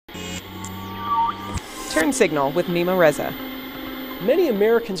Turn signal with Nima Reza. Many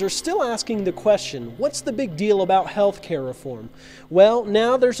Americans are still asking the question, what's the big deal about health care reform? Well,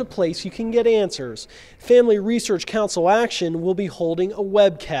 now there's a place you can get answers. Family Research Council Action will be holding a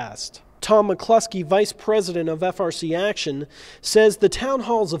webcast. Tom McCluskey, Vice President of FRC Action, says the town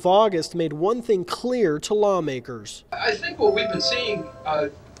halls of August made one thing clear to lawmakers. I think what we've been seeing,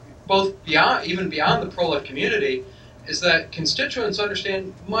 even beyond the pro-life community, is that constituents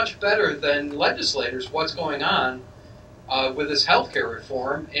understand much better than legislators what's going on with this healthcare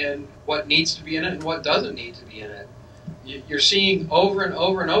reform and what needs to be in it and what doesn't need to be in it. You're seeing over and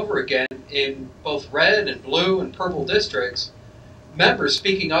over and over again in both red and blue and purple districts, members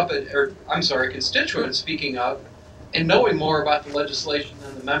speaking up, constituents speaking up and knowing more about the legislation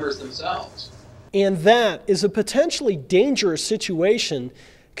than the members themselves. And that is a potentially dangerous situation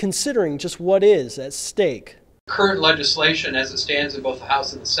considering just what is at stake. Current legislation as it stands in both the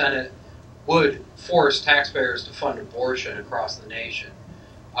House and the Senate would force taxpayers to fund abortion across the nation.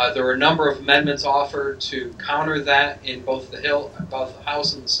 There were a number of amendments offered to counter that in both the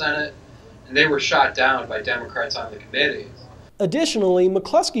House and the Senate, and they were shot down by Democrats on the committees. Additionally,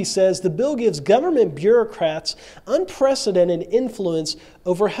 McCluskey says the bill gives government bureaucrats unprecedented influence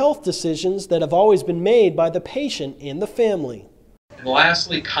over health decisions that have always been made by the patient and the family. And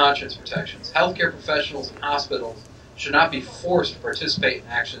lastly, conscience protections. Healthcare professionals and hospitals should not be forced to participate in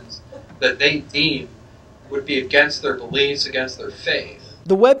actions that they deem would be against their beliefs, against their faith.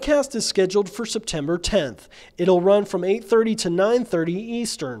 The webcast is scheduled for September 10th. It'll run from 8:30 to 9:30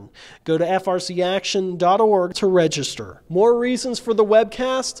 Eastern. Go to frcaction.org to register. More reasons for the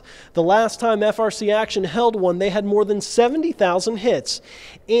webcast? The last time FRC Action held one, they had more than 70,000 hits.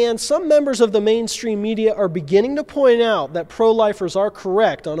 And some members of the mainstream media are beginning to point out that pro-lifers are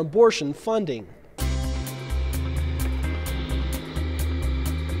correct on abortion funding.